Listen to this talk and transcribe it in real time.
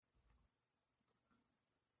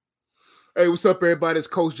Hey, what's up, everybody? It's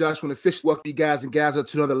Coach Josh. Want to officially welcome you guys and gals up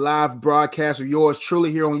to another live broadcast of yours truly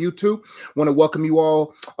here on YouTube. Want to welcome you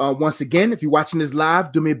all once again. If you're watching this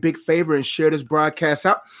live, do me a big favor and share this broadcast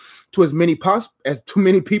out to as many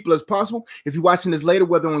people as possible. If you're watching this later,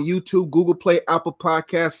 whether on YouTube, Google Play, Apple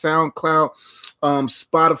Podcasts, SoundCloud,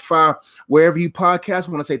 Spotify, wherever you podcast,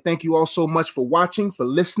 I want to say thank you all so much for watching, for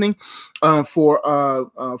listening,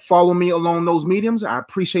 for following me along those mediums. I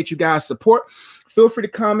appreciate you guys' support. Feel free to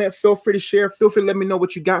comment, feel free to share, feel free to let me know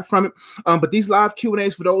what you got from it. But these live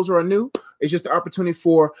Q&As, for those who are new, it's just an opportunity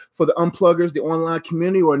for the unpluggers, the online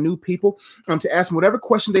community, or new people to ask them whatever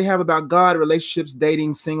question they have about God, relationships,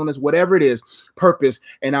 dating, singleness, whatever it is, purpose.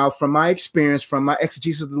 And I'll, from my experience, from my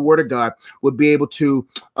exegesis of the Word of God, will be able to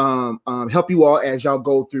help you all as y'all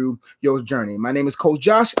go through your journey. My name is Coach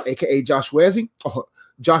Josh, aka Josh Wesley.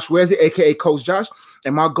 Josh Wesley, aka Coach Josh,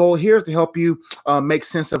 and my goal here is to help you make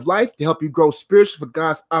sense of life, to help you grow spiritually for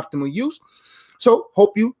God's optimal use. So,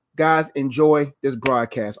 hope you guys enjoy this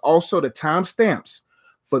broadcast. Also, the timestamps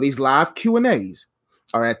for these live Q&As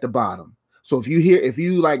are at the bottom. So, if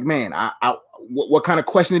you like, man, what kind of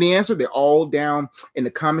question did he answer? They're all down in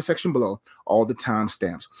the comment section below, all the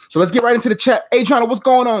timestamps. So, let's get right into the chat. Adriana, what's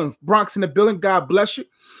going on? Bronx in the building. God bless you.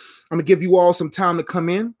 I'm gonna give you all some time to come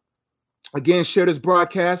in. Again, share this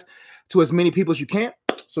broadcast to as many people as you can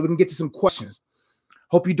so we can get to some questions.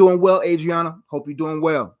 Hope you're doing well, Adriana. Hope you're doing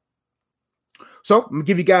well. So I'm going to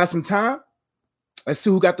give you guys some time. Let's see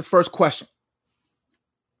who got the first question.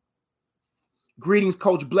 Greetings,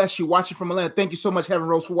 Coach. Bless you. Watching from Atlanta. Thank you so much, Heaven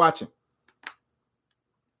Rose, for watching.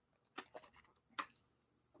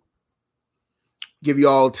 Give you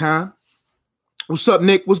all time. What's up,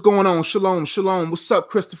 Nick? What's going on? Shalom, shalom. What's up,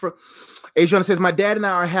 Christopher? Adriana says, my dad and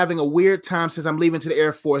I are having a weird time since I'm leaving to the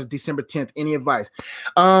Air Force December 10th. Any advice?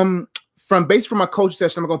 From my coaching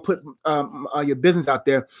session, I'm going to put your business out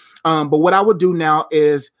there. But what I would do now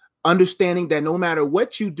is understanding that no matter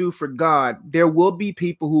what you do for God, there will be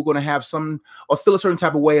people who are going to have some or feel a certain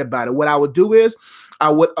type of way about it. What I would do is I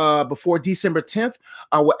would, before December 10th,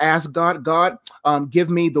 I would ask God, give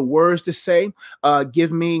me the words to say,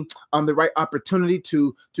 give me the right opportunity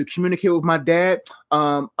to communicate with my dad.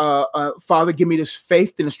 Father, give me this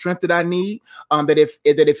faith and the strength that I need. That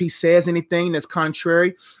if he says anything that's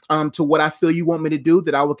contrary to what I feel you want me to do,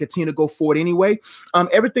 that I will continue to go forward anyway.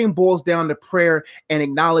 Everything boils down to prayer and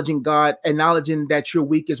acknowledging God, acknowledging that you're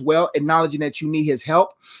weak as well, acknowledging that you need his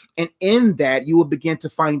help. And in that, you will begin to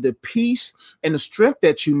find the peace and the strength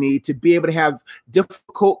that you need to be able to have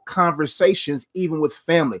difficult conversations, even with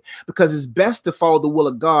family, because it's best to follow the will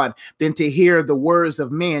of God than to hear the words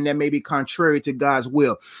of man that may be contrary to God's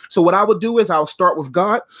will. So what I would do is I'll start with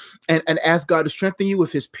God and ask God to strengthen you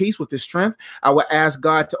with his peace, with his strength. I will ask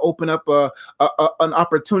God to open up an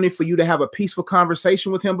opportunity for you to have a peaceful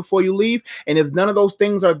conversation with him before you leave. And if none of those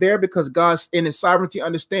things are there, because God in his sovereignty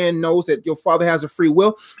knows that your father has a free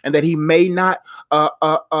will and that he may not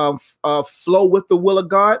flow with the will of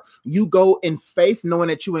God, you go in faith, knowing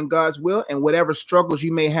that you in God's will, and whatever struggles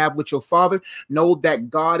you may have with your father, know that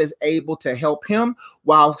God is able to help him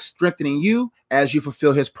while strengthening you as you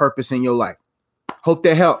fulfill his purpose in your life. Hope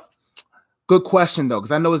that helped. Good question, though,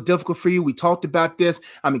 because I know it's difficult for you. We talked about this.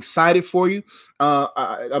 I'm excited for you.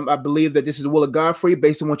 I believe that this is the will of God for you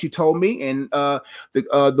based on what you told me. And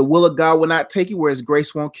the will of God will not take you where his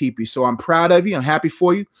grace won't keep you. So I'm proud of you. I'm happy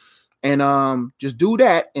for you. And just do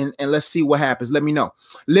that, and let's see what happens. Let me know.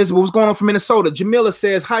 Elizabeth, what's going on from Minnesota? Jamila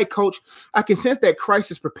says, hi, Coach. I can sense that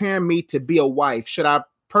Christ is preparing me to be a wife. Should I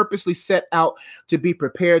purposely set out to be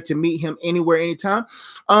prepared to meet him anywhere, anytime?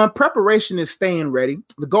 Preparation is staying ready.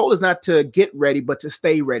 The goal is not to get ready, but to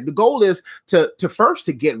stay ready. The goal is to first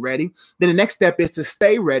to get ready. Then the next step is to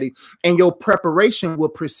stay ready, and your preparation will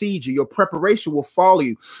precede you. Your preparation will follow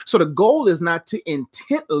you. So the goal is not to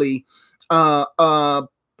intently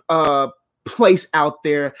place out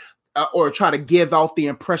there or try to give off the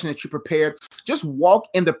impression that you're prepared. Just walk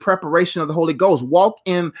in the preparation of the Holy Ghost. Walk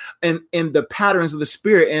in the patterns of the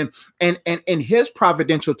Spirit, and in his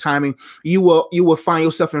providential timing, you will find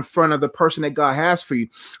yourself in front of the person that God has for you.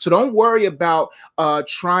 So don't worry about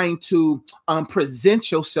trying to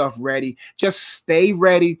present yourself ready. Just stay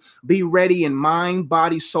ready. Be ready in mind,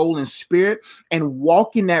 body, soul, and spirit, and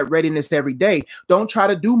walk in that readiness every day. Don't try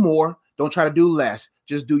to do more. Don't try to do less.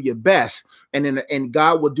 Just do your best, and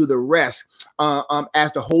God will do the rest.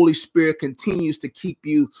 As the Holy Spirit continues to keep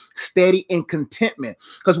you steady in contentment.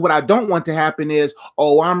 Because what I don't want to happen is,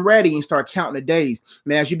 oh, I'm ready, and start counting the days.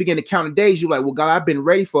 Man, as you begin to count the days, you're like, well, God, I've been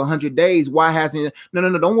ready for 100 days. Why hasn't it?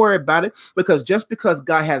 No, don't worry about it. Because just because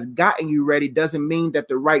God has gotten you ready doesn't mean that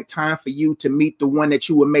the right time for you to meet the one that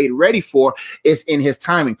you were made ready for is in his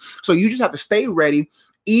timing. So you just have to stay ready,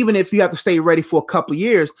 even if you have to stay ready for a couple of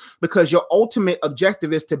years, because your ultimate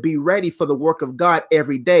objective is to be ready for the work of God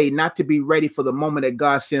every day, not to be ready for the moment that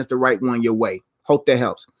God sends the right one your way. Hope that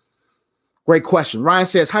helps. Great question. Ryan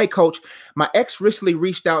says, hi, coach. My ex recently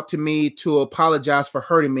reached out to me to apologize for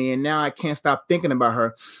hurting me, and now I can't stop thinking about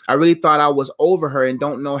her. I really thought I was over her and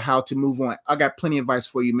don't know how to move on. I got plenty of advice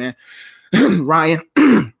for you, man. Ryan,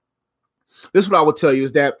 this is what I would tell you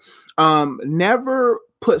is that never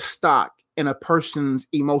put stock in a person's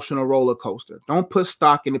emotional roller coaster. Don't put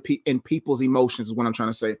stock in people's emotions is what I'm trying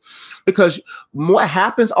to say. Because what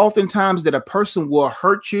happens oftentimes that a person will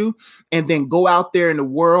hurt you and then go out there in the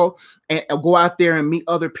world and go out there and meet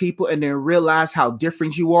other people and then realize how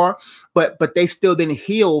different you are. But they still then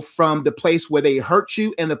heal from the place where they hurt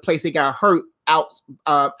you and the place they got hurt out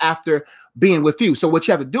after being with you. So what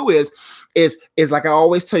you have to do is like I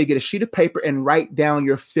always tell you, get a sheet of paper and write down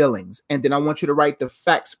your feelings. And then I want you to write the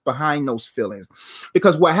facts behind those feelings.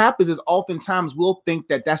 Because what happens is oftentimes we'll think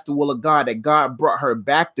that that's the will of God, that God brought her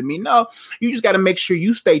back to me. No, you just got to make sure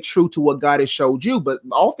you stay true to what God has showed you. But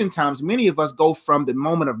oftentimes many of us go from the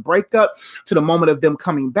moment of breakup to the moment of them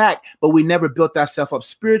coming back, but we never built ourselves up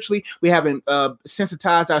spiritually. We haven't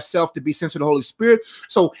sensitized ourselves to be sensitive to the Holy Spirit.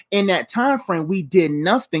 So in that time frame, we did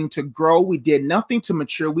nothing to grow. We did nothing to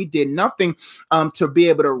mature. We did nothing to be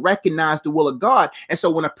able to recognize the will of God. And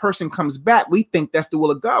so when a person comes back, we think that's the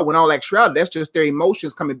will of God. When all actuality, that's just their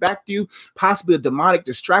emotions coming back to you, possibly a demonic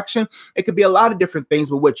distraction. It could be a lot of different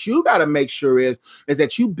things. But what you got to make sure is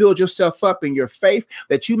that you build yourself up in your faith,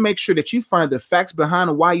 that you make sure that you find the facts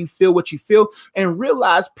behind why you feel what you feel, and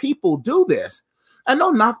realize people do this. I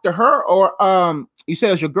know, knock to her, or you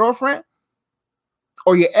said it's your girlfriend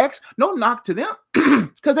or your ex, no knock to them,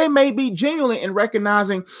 because they may be genuine in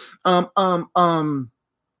recognizing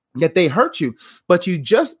that they hurt you. But you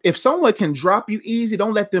just, if someone can drop you easy,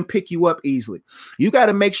 don't let them pick you up easily. You got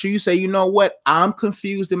to make sure you say, you know what? I'm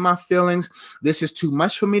confused in my feelings. This is too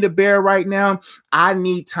much for me to bear right now. I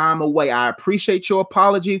need time away. I appreciate your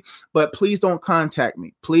apology, but please don't contact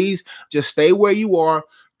me. Please just stay where you are.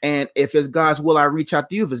 And if it's God's will, I reach out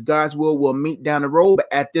to you. If it's God's will, we'll meet down the road.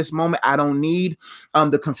 But at this moment, I don't need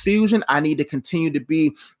the confusion. I need to continue to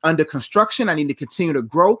be under construction. I need to continue to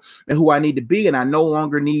grow and who I need to be. And I no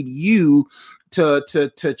longer need you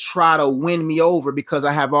to try to win me over, because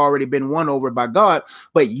I have already been won over by God.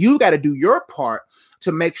 But you got to do your part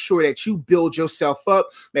to make sure that you build yourself up,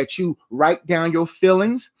 that you write down your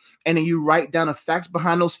feelings, and then you write down the facts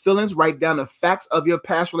behind those feelings, write down the facts of your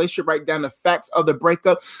past relationship, write down the facts of the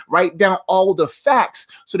breakup, write down all the facts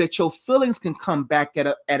so that your feelings can come back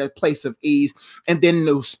at a place of ease. And then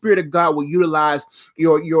the Spirit of God will utilize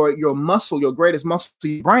your muscle, your greatest muscle,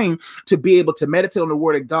 your brain, to be able to meditate on the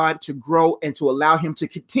Word of God, to grow, and to allow Him to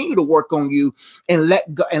continue to work on you, and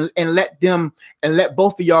let go, and let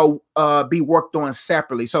both of y'all be worked on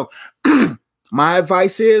separately. So my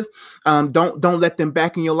advice is don't let them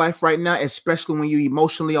back in your life right now, especially when you're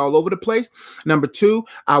emotionally all over the place. Number two,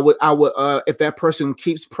 I would if that person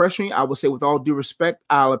keeps pressuring, I would say, with all due respect,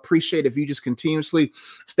 I'll appreciate if you just continuously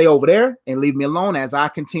stay over there and leave me alone as I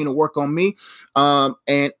continue to work on me,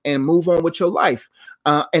 and move on with your life.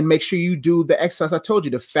 And make sure you do the exercise I told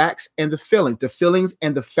you, the facts and the feelings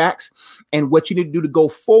and the facts, and what you need to do to go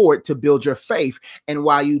forward to build your faith. And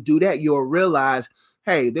while you do that, you'll realize,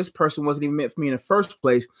 hey, this person wasn't even meant for me in the first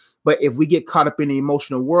place. But if we get caught up in the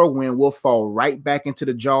emotional whirlwind, we'll fall right back into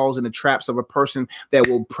the jaws and the traps of a person that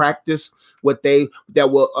will practice that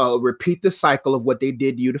will repeat the cycle of what they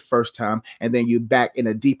did to you the first time. And then you're back in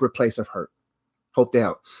a deeper place of hurt. Hope that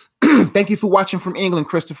helped. Thank you for watching from England,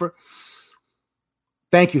 Christopher.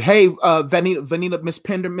 Thank you. Hey, Vanita, Miss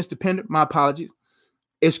Pender, Mr. Pender, my apologies.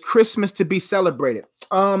 Is Christmas to be celebrated?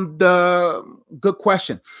 The good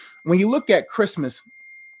question. When you look at Christmas,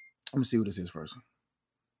 let me see what this is first.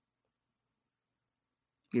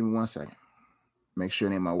 Give me 1 second. Make sure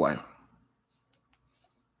it ain't my wife.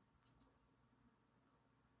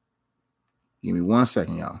 Give me 1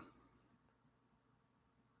 second, y'all.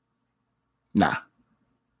 Nah.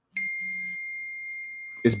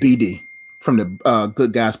 It's BD from the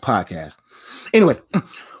Good Guys podcast. Anyway,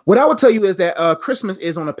 What I would tell you is that Christmas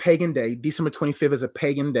is on a pagan day. December 25th is a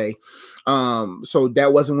pagan day. So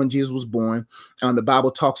that wasn't when Jesus was born. The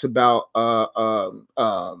Bible talks about not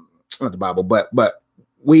the Bible, but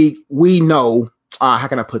we know how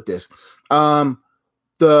can I put this? How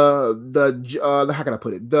can I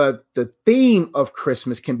put it? The theme of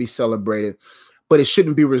Christmas can be celebrated, but it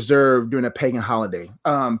shouldn't be reserved during a pagan holiday.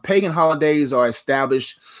 Pagan holidays are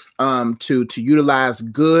established to utilize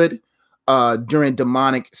good during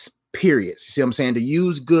demonic periods. You see what I'm saying? To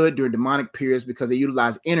use good during demonic periods because they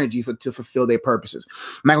utilize energy to fulfill their purposes.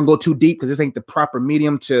 I'm not gonna go too deep because this ain't the proper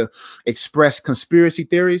medium to express conspiracy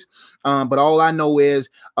theories. But all I know is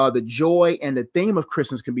the joy and the theme of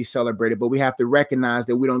Christmas can be celebrated, but we have to recognize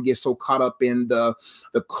that we don't get so caught up in the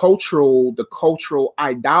cultural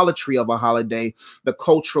idolatry of a holiday, the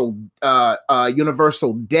cultural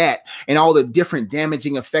universal debt, and all the different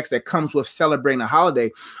damaging effects that comes with celebrating a holiday.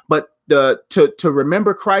 But to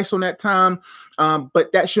remember Christ on that time,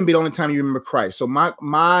 but that shouldn't be the only time you remember Christ. So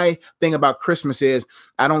my thing about Christmas is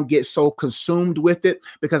I don't get so consumed with it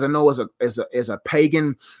because I know as a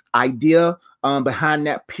pagan idea behind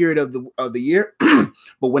that period of the year.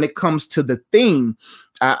 But when it comes to the theme,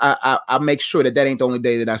 I make sure that ain't the only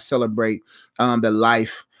day that I celebrate the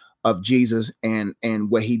life of Jesus and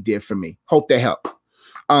what he did for me. Hope that helped.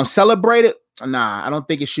 Celebrate it. Nah, I don't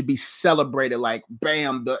think it should be celebrated like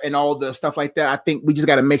bam and all the stuff like that. I think we just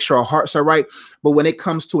got to make sure our hearts are right. But when it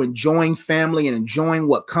comes to enjoying family and enjoying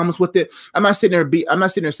what comes with it, I'm not sitting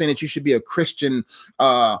there saying that you should be a Christian.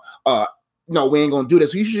 No, we ain't gonna do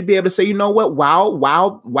this. So you should be able to say, you know what?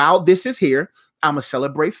 While this is here, I'm gonna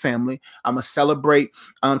celebrate family. I'm gonna celebrate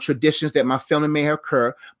traditions that my family may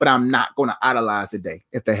occur, but I'm not gonna idolize the day.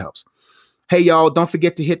 If that helps. Hey, y'all, don't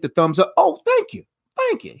forget to hit the thumbs up. Oh, thank you.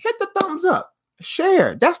 Hit the thumbs up.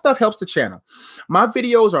 Share. That stuff helps the channel. My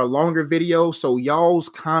videos are longer videos, so y'all's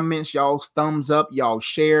comments, y'all's thumbs up, y'all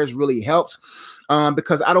shares really helps.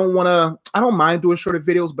 Because I don't mind doing shorter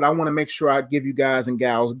videos, but I want to make sure I give you guys and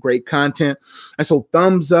gals great content. And so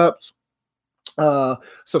thumbs up,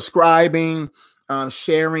 subscribing,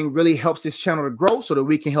 sharing really helps this channel to grow so that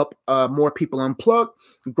we can help more people unplug,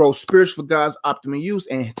 grow spiritual for God's optimum use,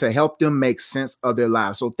 and to help them make sense of their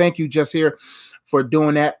lives. So thank you, Just Here, for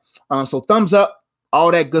doing that. So thumbs up,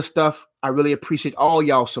 all that good stuff. I really appreciate all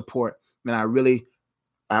y'all support, and I really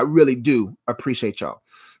do appreciate y'all.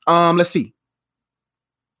 Let's see.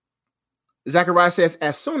 Zachariah says,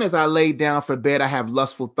 as soon as I lay down for bed, I have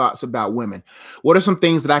lustful thoughts about women. What are some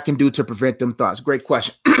things that I can do to prevent them thoughts? Great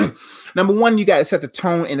question. Number one, you got to set the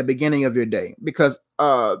tone in the beginning of your day, because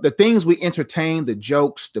the things we entertain, the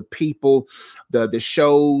jokes, the people, the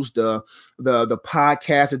shows, the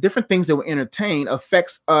podcasts, the different things that we entertain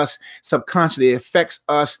affects us subconsciously. It affects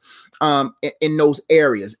us in those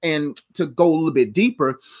areas. And to go a little bit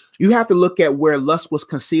deeper, you have to look at where lust was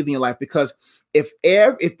conceived in your life, because if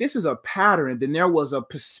this is a pattern, then there was a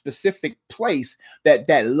specific place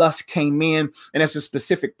that lust came in, and it's a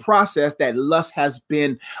specific process that lust has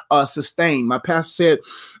been sustained. My pastor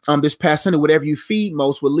said this past Sunday, whatever you feed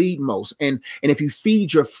most will lead most. And if you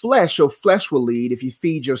feed your flesh will lead. If you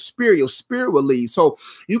feed your spirit will lead. So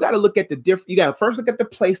you got to look at you got to first look at the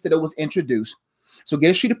place that it was introduced. So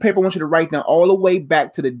get a sheet of paper. I want you to write down all the way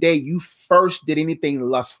back to the day you first did anything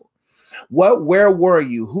lustful. Where were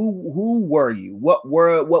you? Who were you? What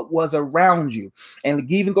was around you?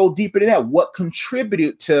 And even go deeper than that, what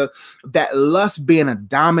contributed to that lust being a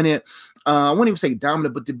dominant, I wouldn't even say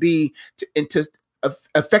dominant, but into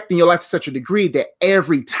affecting your life to such a degree that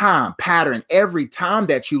every time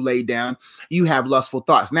that you lay down, you have lustful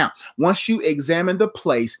thoughts. Now, once you examine the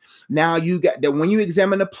place, now you got that. When you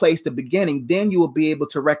examine the place, the beginning, then you will be able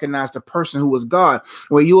to recognize the person who was God,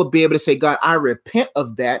 where you will be able to say, God, I repent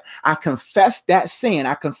of that. I confess that sin.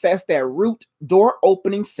 I confess that root door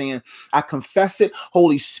opening sin. I confess it.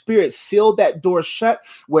 Holy Spirit, seal that door shut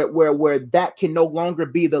where that can no longer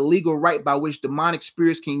be the legal right by which demonic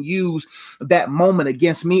spirits can use that moment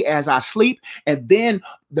against me as I sleep. And then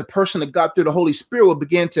the person that got through the Holy Spirit will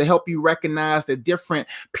begin to help you recognize the different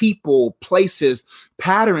people, places,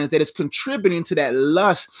 patterns that is contributing to that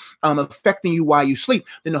lust affecting you while you sleep.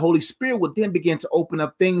 Then the Holy Spirit will then begin to open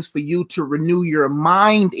up things for you to renew your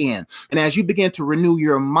mind in. And as you begin to renew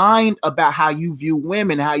your mind about how you view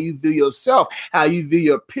women, how you view yourself, how you view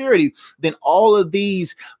your purity, then all of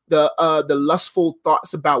these the lustful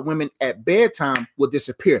thoughts about women at bedtime will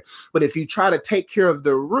disappear. But if you try to take care of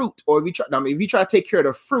the root, or if you try to take care of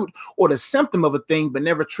the fruit or the symptom of a thing, but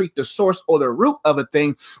never treat the source or the root of a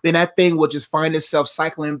thing, then that thing will just find itself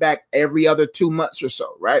cycling back every other 2 months or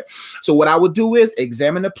so, right? So what I would do is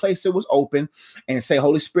examine the place that was open and say,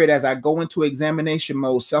 Holy Spirit, as I go into examination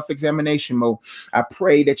mode, self-examination mode, I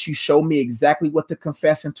pray that you show me exactly what to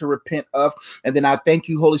confess and to repent of. And then I thank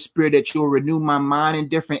you, Holy Spirit, that you'll renew my mind in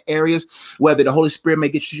different areas, whether the Holy Spirit may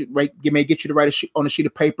get you to write on a sheet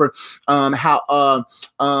of paper, how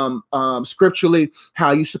scripturally,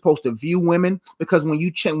 how you're supposed to view women, because when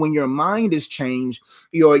your mind is changed,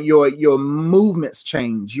 your movements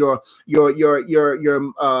change, your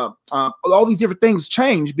all these different things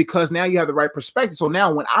change, because now you have the right perspective. So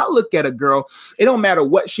now when I look at a girl, it don't matter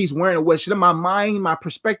what she's wearing or what she's in. My mind, my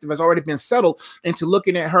perspective has already been settled into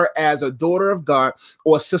looking at her as a daughter of God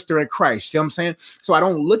or a sister in Christ. See what I'm saying? So I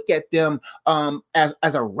don't look at them as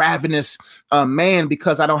a ravenous man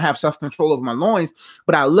because I don't have self-control over my loins,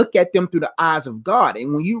 but I look at them through the eyes of God.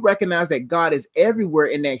 And when you recognize that God is everywhere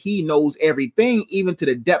and that he knows everything, even to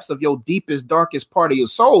the depths of your deepest, darkest part of your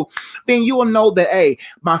soul, then you will know that, hey,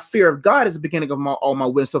 my fear of God is the beginning of all my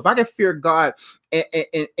wisdom. So if I can fear God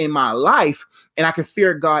in my life, and I can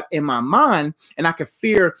fear God in my mind, and I can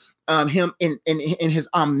fear him in his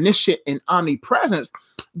omniscient and omnipresence,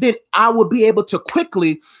 then I will be able to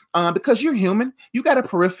quickly, because you're human, you got a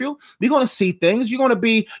peripheral, you're going to see things, you're going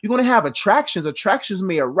to have attractions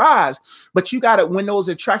may arise, but you got to, when those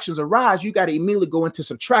attractions arise, you got to immediately go into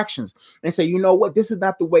subtractions and say, you know what, this is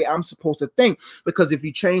not the way I'm supposed to think, because if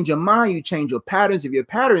you change your mind, you change your patterns. If your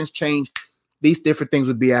patterns change, these different things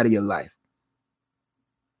would be out of your life.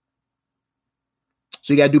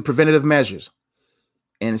 So you got to do preventative measures,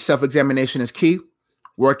 and self-examination is key.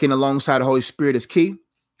 Working alongside the Holy Spirit is key.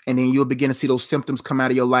 And then you'll begin to see those symptoms come out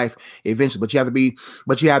of your life eventually. But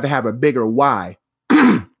you have to have a bigger why.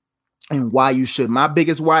 And why you should. My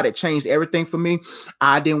biggest why that changed everything for me,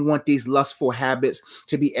 I didn't want these lustful habits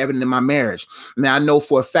to be evident in my marriage. Now I know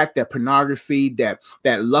for a fact that pornography, that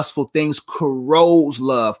lustful things corrodes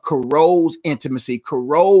love, corrodes intimacy,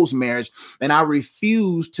 corrodes marriage. And I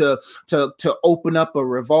refuse to open up a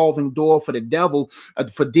revolving door for the devil,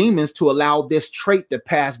 for demons to allow this trait to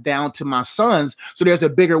pass down to my sons. So there's a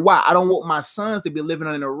bigger why. I don't want my sons to be living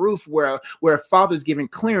under a roof where a father's giving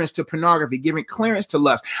clearance to pornography, giving clearance to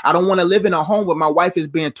lust. I don't want to live in a home where my wife is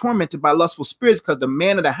being tormented by lustful spirits because the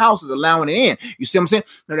man of the house is allowing it in. You see what I'm saying?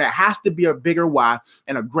 Now, there has to be a bigger why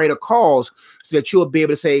and a greater cause, so that you'll be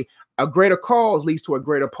able to say a greater cause leads to a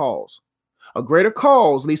greater pause. A greater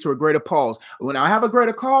cause leads to a greater pause. When I have a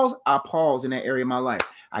greater cause, I pause in that area of my life.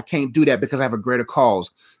 I can't do that because I have a greater cause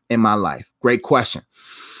in my life. Great question.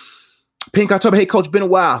 Pink October. Hey, Coach, been a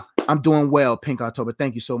while. I'm doing well, Pink October.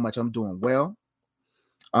 Thank you so much. I'm doing well.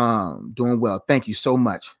 Doing well. Thank you so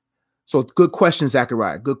much. So good question,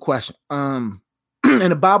 Zachariah. Good question. And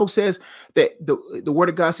the Bible says that the word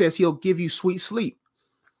of God says he'll give you sweet sleep.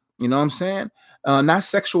 You know what I'm saying? Not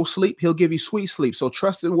sexual sleep. He'll give you sweet sleep. So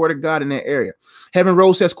trust the word of God in that area. Heaven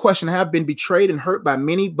Rose says, question, I have been betrayed and hurt by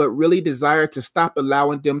many, but really desire to stop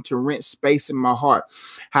allowing them to rent space in my heart.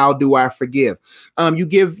 How do I forgive? You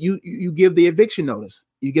give the eviction notice.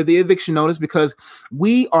 You give the eviction notice because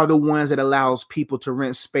we are the ones that allows people to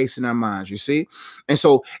rent space in our minds, you see? And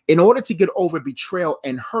so in order to get over betrayal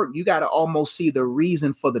and hurt, you got to almost see the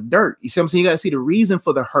reason for the dirt. You see what I'm saying? You got to see the reason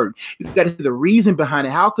for the hurt. You got to see the reason behind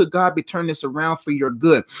it. How could God be turning this around for your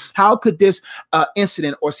good? How could this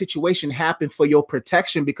incident or situation happen for your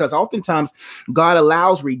protection? Because oftentimes God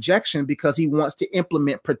allows rejection because he wants to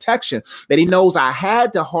implement protection, that he knows I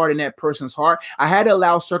had to harden that person's heart. I had to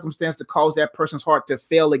allow circumstance to cause that person's heart to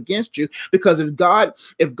fail against you, because if God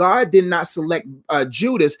did not select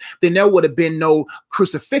Judas, then there would have been no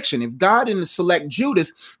crucifixion. If God didn't select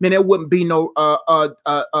Judas, then there wouldn't be no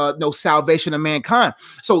salvation of mankind.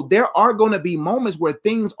 So there are going to be moments where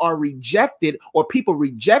things are rejected, or people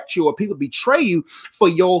reject you, or people betray you for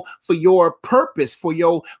your purpose, for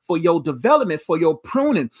your development, for your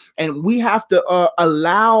pruning, and we have to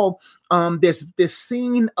allow this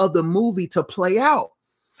scene of the movie to play out.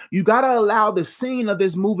 You got to allow the scene of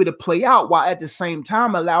this movie to play out while at the same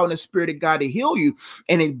time allowing the Spirit of God to heal you.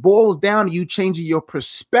 And it boils down to you changing your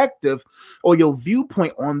perspective or your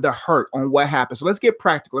viewpoint on the hurt, on what happened. So let's get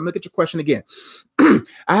practical. Let me look at your question again. I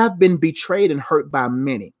have been betrayed and hurt by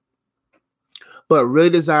many, but really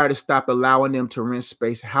desire to stop allowing them to rent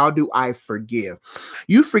space. How do I forgive?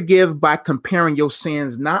 You forgive by comparing your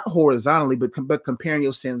sins, not horizontally, but comparing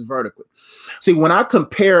your sins vertically. See, when I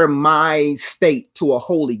compare my state to a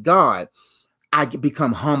holy God, I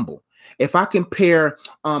become humble. If I compare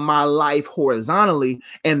my life horizontally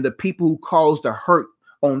and the people who caused the hurt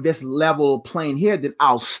on this level plane here, then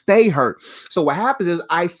I'll stay hurt. So what happens is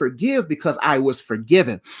I forgive because I was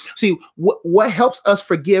forgiven. See, what helps us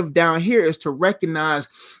forgive down here is to recognize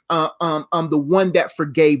the one that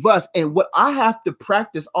forgave us. And what I have to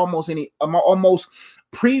practice almost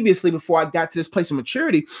previously, before I got to this place of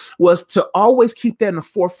maturity, was to always keep that in the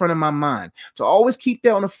forefront of my mind, to always keep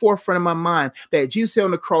that on the forefront of my mind, that Jesus said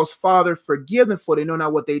on the cross, Father, forgive them, for they know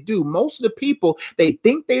not what they do. Most of the people, they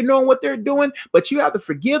think they know what they're doing, but you have to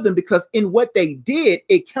forgive them, because in what they did,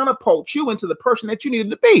 it catapults you into the person that you needed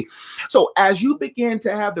to be. So as you begin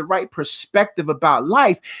to have the right perspective about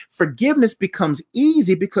life, forgiveness becomes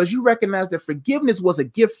easy, because you recognize that forgiveness was a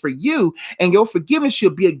gift for you, and your forgiveness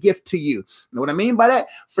should be a gift to you. You know what I mean by that?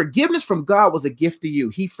 Forgiveness from God was a gift to you.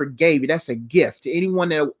 He forgave you. That's a gift to anyone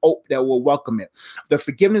that will welcome it. The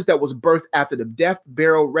forgiveness that was birthed after the death,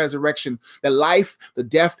 burial, resurrection, the life, the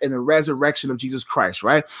death, and the resurrection of Jesus Christ,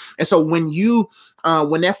 right? And so when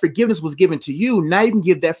that forgiveness was given to you, now you can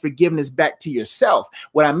give that forgiveness back to yourself.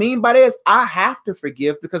 What I mean by that is I have to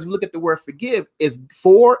forgive, because if you look at the word forgive, is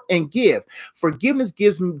for and give. Forgiveness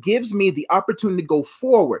gives me the opportunity to go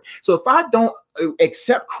forward. So if I don't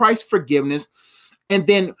accept Christ's forgiveness, and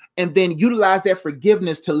then utilize that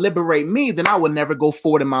forgiveness to liberate me, then I will never go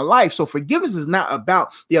forward in my life. So forgiveness is not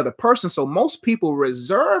about the other person. So most people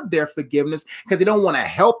reserve their forgiveness because they don't want to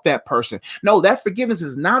help that person. No, that forgiveness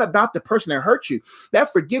is not about the person that hurt you.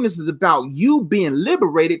 That forgiveness is about you being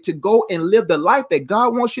liberated to go and live the life that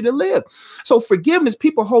God wants you to live. So forgiveness,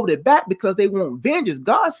 people hold it back because they want vengeance.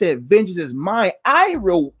 God said, vengeance is mine. I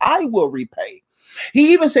will repay.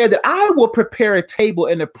 He even said that I will prepare a table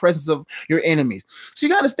in the presence of your enemies. So you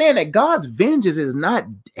got to understand that God's vengeance is not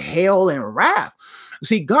hell and wrath.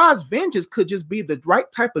 See, God's vengeance could just be the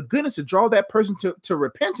right type of goodness to draw that person to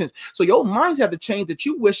repentance. So your minds have to change, that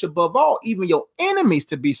you wish above all, even your enemies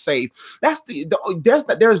to be saved.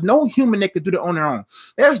 There's no human that could do that on their own.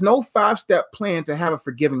 There's no 5-step plan to have a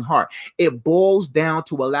forgiving heart. It boils down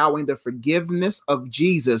to allowing the forgiveness of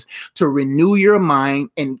Jesus to renew your mind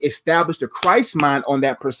and establish the Christ mind on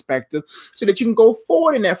that perspective, so that you can go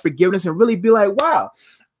forward in that forgiveness and really be like, wow,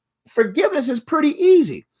 forgiveness is pretty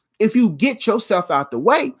easy if you get yourself out the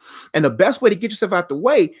way. And the best way to get yourself out the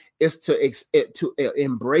way is to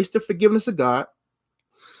embrace the forgiveness of God,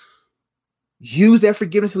 use that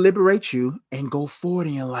forgiveness to liberate you, and go forward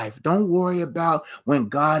in your life. Don't worry about when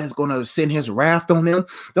God is going to send his wrath on them.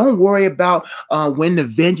 Don't worry about when the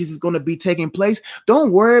vengeance is going to be taking place.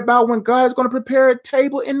 Don't worry about when God is going to prepare a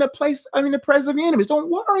table in the presence of your enemies.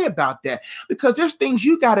 Don't worry about that, because there's things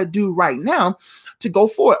you got to do right now to go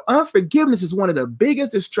forward. Unforgiveness is one of the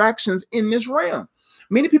biggest distractions in this realm.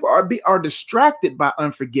 Many people are distracted by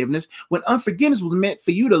unforgiveness, when unforgiveness was meant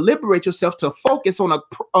for you to liberate yourself, to focus on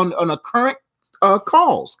a current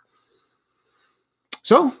cause.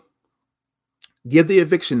 So give the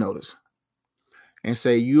eviction notice and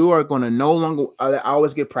say, you are going to no longer, I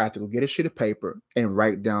always get practical, get a sheet of paper and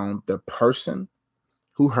write down the person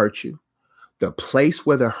who hurt you, the place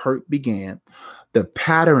where the hurt began, the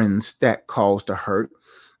patterns that caused the hurt,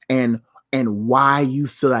 and why you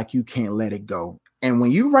feel like you can't let it go. And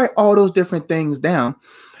when you write all those different things down,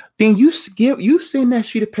 then you send that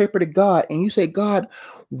sheet of paper to God and you say, God,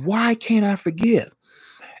 why can't I forgive?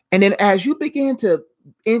 And then as you begin to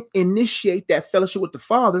initiate that fellowship with the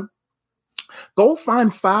Father, go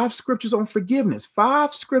find 5 scriptures on forgiveness,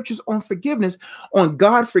 5 scriptures on forgiveness, on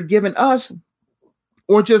God forgiving us,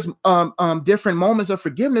 or just different moments of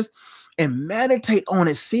forgiveness, and meditate on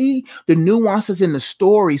it. See the nuances in the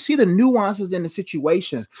story, see the nuances in the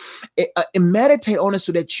situations, and meditate on it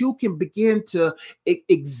so that you can begin to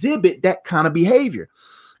exhibit that kind of behavior.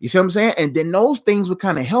 You see what I'm saying? And then those things would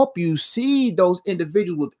kind of help you see those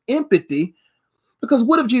individuals with empathy. Because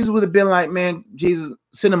what if Jesus would have been like, man, Jesus,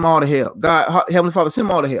 send them all to hell. God, Heavenly Father, send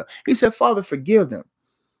them all to hell. He said, Father, forgive them,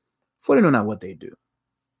 for they know not what they do.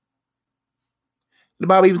 The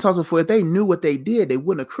Bible even talks about, if they knew what they did, they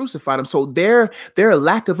wouldn't have crucified him. So their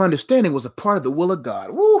lack of understanding was a part of the will of God.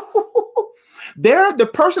 The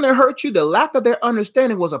person that hurt you, the lack of their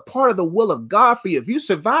understanding was a part of the will of God for you. If you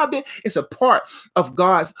survived it, it's a part of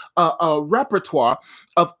God's repertoire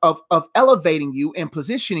of elevating you and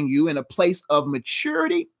positioning you in a place of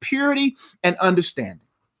maturity, purity, and understanding.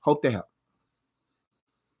 Hope to help.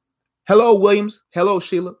 Hello, Williams. Hello,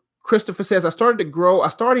 Sheila. Christopher says, I'm starting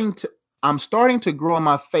to grow in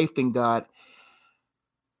my faith in God.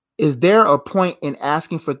 Is there a point in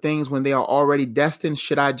asking for things when they are already destined?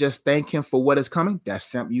 Should I just thank him for what is coming? That's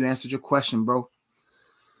simple. You answered your question, bro.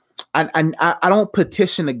 I don't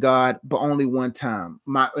petition to God, but only one time.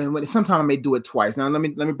 Sometimes I may do it twice. Now let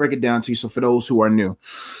me break it down to you. So for those who are new,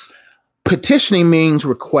 petitioning means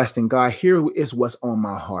requesting. God, here is what's on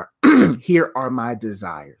my heart. Here are my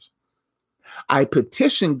desires. I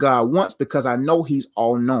petition God once because I know He's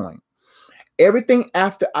all knowing. Everything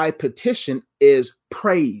after I petition is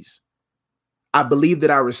praise. I believe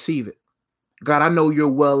that I receive it. God, I know you're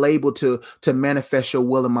well able to manifest your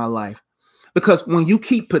will in my life. Because when you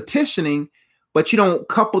keep petitioning, but you don't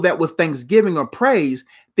couple that with thanksgiving or praise,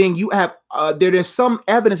 then you have there's some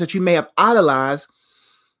evidence that you may have idolized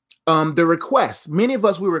the request. Many of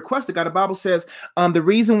us, we requested God. The Bible says the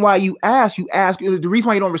reason why you ask, the reason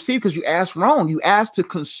why you don't receive, because you ask wrong. You ask to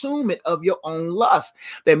consume it of your own lust.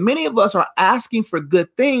 That many of us are asking for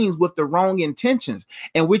good things with the wrong intentions.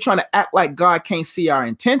 And we're trying to act like God can't see our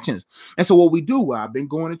intentions. And so what we do, well, I've been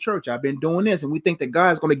going to church, I've been doing this, and we think that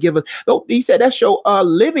God is going to give us, he said, that's your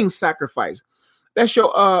living sacrifice. That's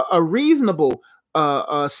your a reasonable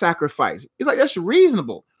sacrifice. It's like, that's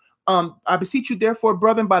reasonable. I beseech you, therefore,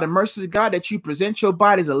 brethren, by the mercies of God, that you present your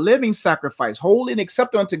body as a living sacrifice, holy and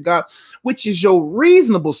acceptable unto God, which is your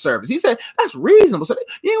reasonable service. He said, that's reasonable. So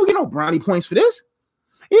you ain't gonna get no brownie points for this.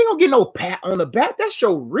 You ain't gonna get no pat on the back. That's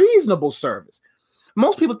your reasonable service.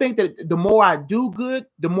 Most people think that the more I do good,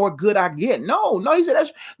 the more good I get. No, he said,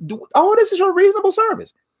 this is your reasonable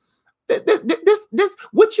service. This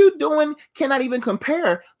what you doing cannot even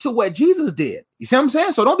compare to what Jesus did. You see what I'm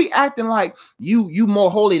saying? So don't be acting like you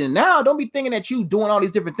more holy than now. Don't be thinking that you doing all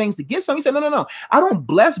these different things to get something. He said, no. I don't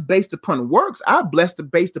bless based upon works. I bless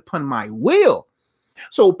based upon my will.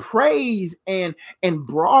 So praise and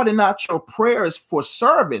broaden out your prayers for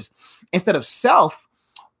service instead of self.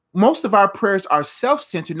 Most of our prayers are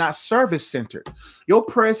self-centered, not service-centered. Your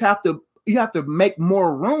prayers you have to make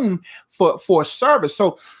more room for service.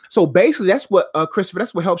 So basically, that's what Christopher,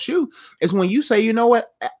 that's what helps you is when you say, you know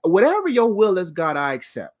what, whatever your will is, God, I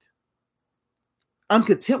accept. I'm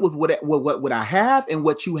content with what I have and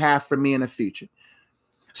what you have for me in the future.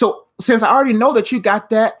 So since I already know that you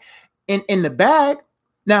got that in the bag,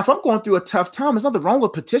 now if I'm going through a tough time, there's nothing wrong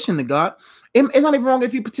with petitioning to God. It's not even wrong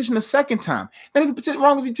if you petition a second time. Not even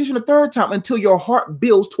wrong if you petition a third time until your heart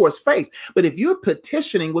builds towards faith. But if you're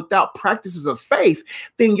petitioning without practices of faith,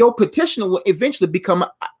 then your petition will eventually become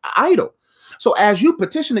idle. So as you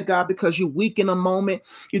petition to God because you're weak in a moment,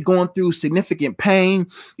 you're going through significant pain,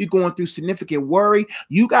 you're going through significant worry,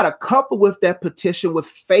 you got to couple with that petition with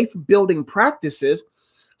faith building practices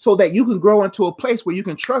so that you can grow into a place where you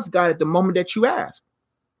can trust God at the moment that you ask.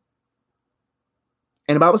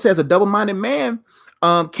 And the Bible says a double-minded man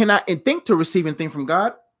cannot think to receive anything from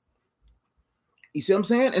God. You see what I'm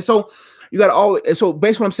saying? And so you got to always, and so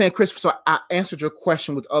based on what I'm saying, Christopher, so I answered your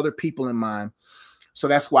question with other people in mind. So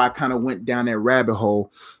that's why I kind of went down that rabbit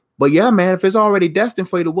hole. But yeah, man, if it's already destined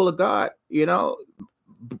for you, the will of God,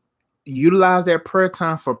 utilize that prayer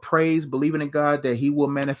time for praise, believing in God that He will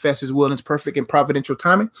manifest His will in His perfect and providential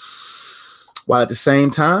timing, while at the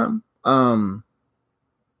same time,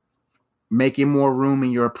 making more room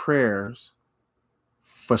in your prayers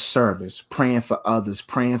for service, praying for others,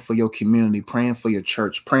 praying for your community, praying for your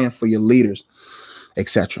church, praying for your leaders,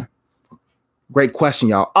 etc. Great question,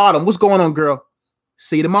 y'all. Autumn, what's going on, girl?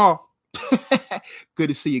 See you tomorrow. Good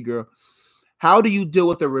to see you, girl. How do you deal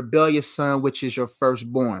with a rebellious son, which is your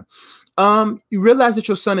firstborn? You realize that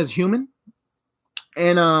your son is human,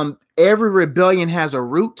 and every rebellion has a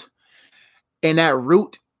root, and that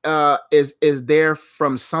root is there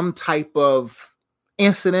from some type of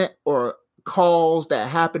incident or cause that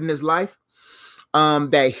happened in his life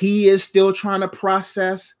that he is still trying to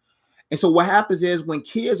process. And so what happens is when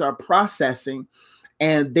kids are processing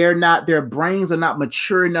and their brains are not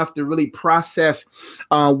mature enough to really process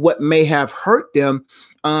what may have hurt them,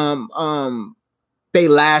 they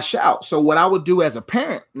lash out. So what I would do as a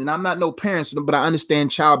parent, and I'm not no parent, but I understand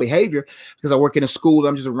child behavior because I work in a school.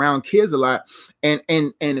 I'm just around kids a lot. And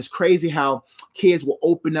it's crazy how kids will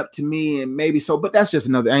open up to me and maybe so, but that's just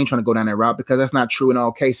another, I ain't trying to go down that route because that's not true in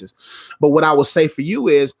all cases. But what I will say for you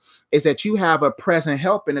is that you have a present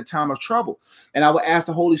help in a time of trouble. And I will ask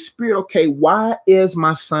the Holy Spirit, okay, why is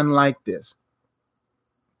my son like this?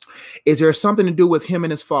 Is there something to do with him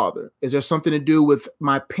and his father? Is there something to do with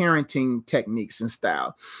my parenting techniques and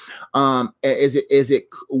style? Is it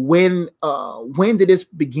when did this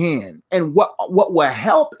begin? And what will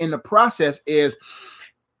help in the process is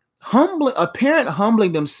a parent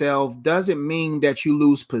humbling themselves doesn't mean that you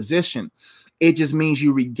lose position. It just means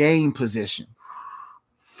you regain position.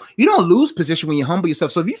 You don't lose position when you humble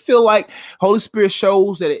yourself. So if you feel like Holy Spirit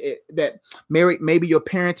shows that maybe your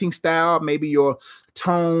parenting style, maybe your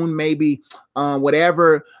tone, maybe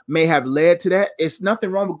whatever may have led to that. It's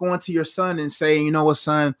nothing wrong with going to your son and saying, you know what,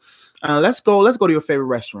 son, let's go to your favorite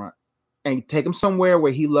restaurant, and take him somewhere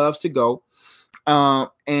where he loves to go,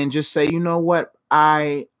 and just say, you know what,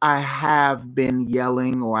 I have been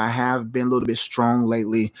yelling, or I have been a little bit strong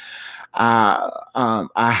lately. I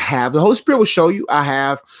have, the Holy Spirit will show you I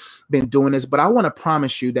have been doing this, but I want to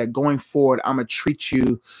promise you that going forward, I'm gonna treat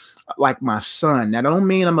you like my son. That don't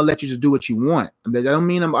mean I'm gonna let you just do what you want. That don't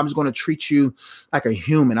mean I'm just gonna treat you like a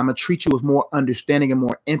human. I'm gonna treat you with more understanding and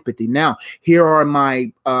more empathy. Now, here are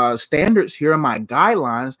my standards. Here are my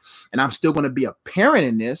guidelines, and I'm still gonna be a parent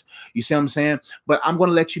in this. You see what I'm saying? But I'm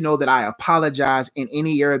gonna let you know that I apologize in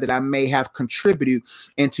any area that I may have contributed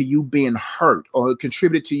into you being hurt, or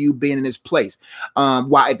contributed to you being in this place,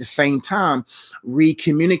 while at the same time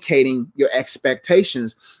recommunicating your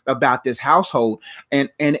expectations about this household, and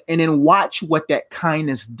then watch what that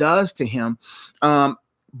kindness does to him.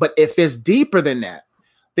 But if it's deeper than that,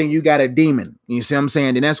 then you got a demon. You see what I'm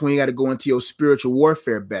saying? And that's when you got to go into your spiritual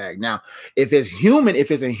warfare bag. Now, if it's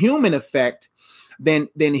a human effect, then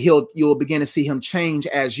you'll begin to see him change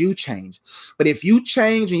as you change. But if you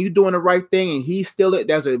change and you're doing the right thing and he's still it,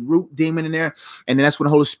 there's a root demon in there, and then that's when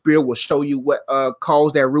the Holy Spirit will show you what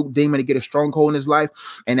caused that root demon to get a stronghold in his life.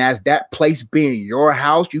 And as that place being your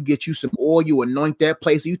house, you get you some oil, you anoint that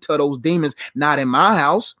place, you tell those demons, not in my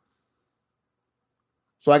house.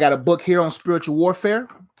 So I got a book here on spiritual warfare.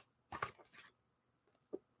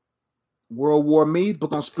 World War Me,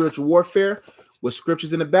 book on spiritual warfare with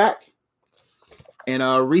scriptures in the back, and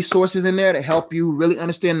resources in there to help you really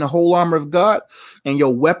understand the whole armor of God and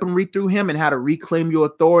your weaponry through him, and how to reclaim your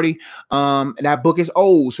authority. And that book is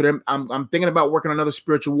old, so I'm thinking about working on another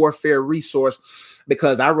spiritual warfare resource,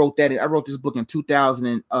 because I wrote this book in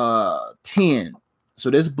 2010.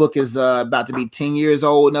 So this book is about to be 10 years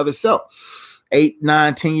old in of itself, 8,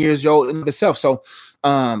 9, 10 years old in of itself. So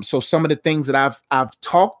some of the things that I've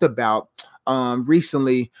talked about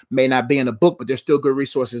recently may not be in the book, but there's still good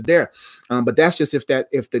resources there. But that's just if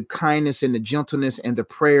the kindness and the gentleness and the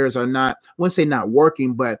prayers are not, I wouldn't say not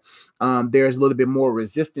working, but there's a little bit more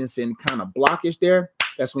resistance and kind of blockage there.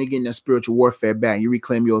 That's when you get in that spiritual warfare back. You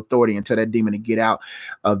reclaim your authority and tell that demon to get out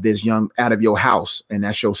of your house, and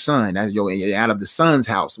that's your son. That's out of the son's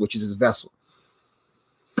house, which is his vessel.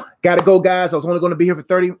 Gotta go, guys. I was only going to be here for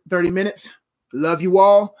 30 minutes. Love you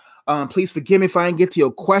all. Please forgive me if I didn't get to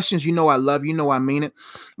your questions. You know I love you. You know I mean it.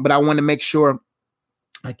 But I want to make sure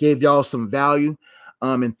I gave y'all some value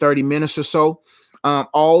in 30 minutes or so.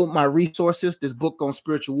 All my resources, this book on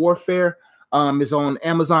spiritual warfare is on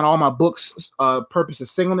Amazon. All my books, Purpose of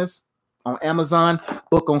Singleness on Amazon.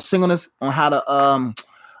 Book on singleness, on how to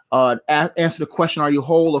answer the question, are you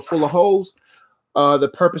whole or full of holes? The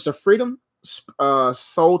Purpose of Freedom.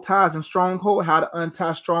 Soul ties and stronghold, how to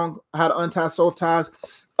untie soul ties,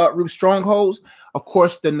 uproot strongholds. Of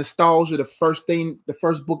course, the nostalgia, the first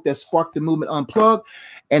book that sparked the movement, Unplugged.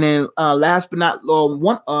 And then last but not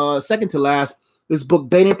second to last, this book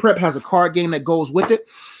Dating Prep has a card game that goes with it.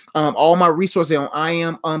 All my resources on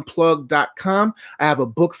iamunplugged.com. I have a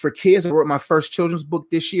book for kids. I wrote my first children's book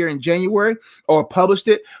this year in January, or published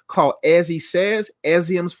it, called As He Says,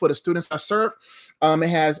 Asiums for the Students I Serve. It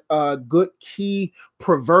has good key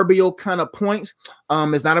proverbial kind of points.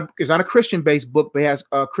 It's not a Christian-based book, but it has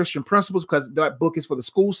Christian principles, because that book is for the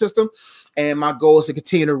school system. And my goal is to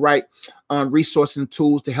continue to write resources and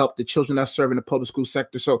tools to help the children that serve in the public school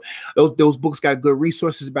sector. So those books got good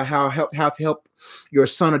resources about how to help your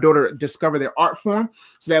son or daughter discover their art form.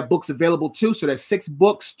 So that book's available too. So there's 6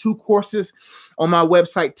 books, 2 courses on my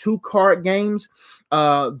website, 2 card games.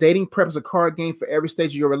 Dating Prep is a card game for every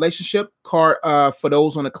stage of your relationship. Card for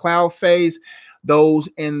those on the cloud phase, those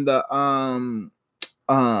in the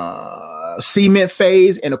cement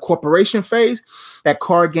phase and the corporation phase. That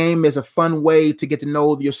card game is a fun way to get to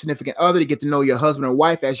know your significant other, to get to know your husband or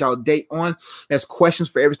wife as y'all date on. There's questions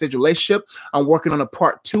for every stage of relationship. I'm working on a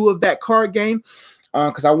part 2 of that card game,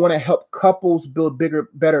 because I want to help couples build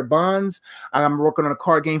better bonds. I'm working on a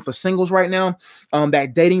card game for singles right now.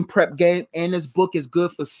 That Dating Prep game and this book is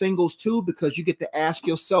good for singles too, because you get to ask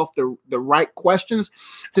yourself the right questions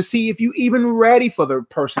to see if you even ready for the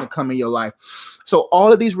person to come in your life. So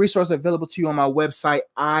all of these resources are available to you on my website,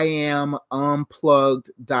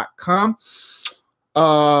 iamunplugged.com.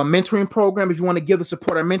 Mentoring program. If you want to give the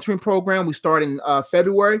support our mentoring program, we start in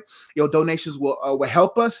February. Your donations will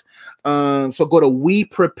help us. So go to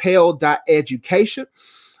weprepel.education.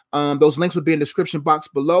 Those links will be in the description box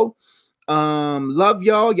below. Love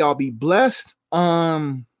y'all. Y'all be blessed.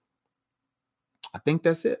 I think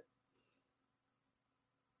that's it.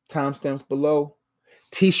 Timestamps below.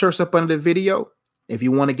 T-shirts up under the video. If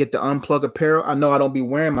you want to get the Unplug apparel, I know I don't be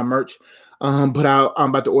wearing my merch, but I'm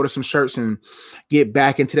about to order some shirts and get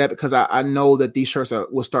back into that because I know that these shirts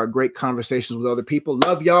will start great conversations with other people.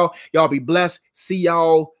 Love y'all. Y'all be blessed. See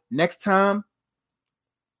y'all next time.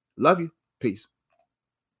 Love you. Peace.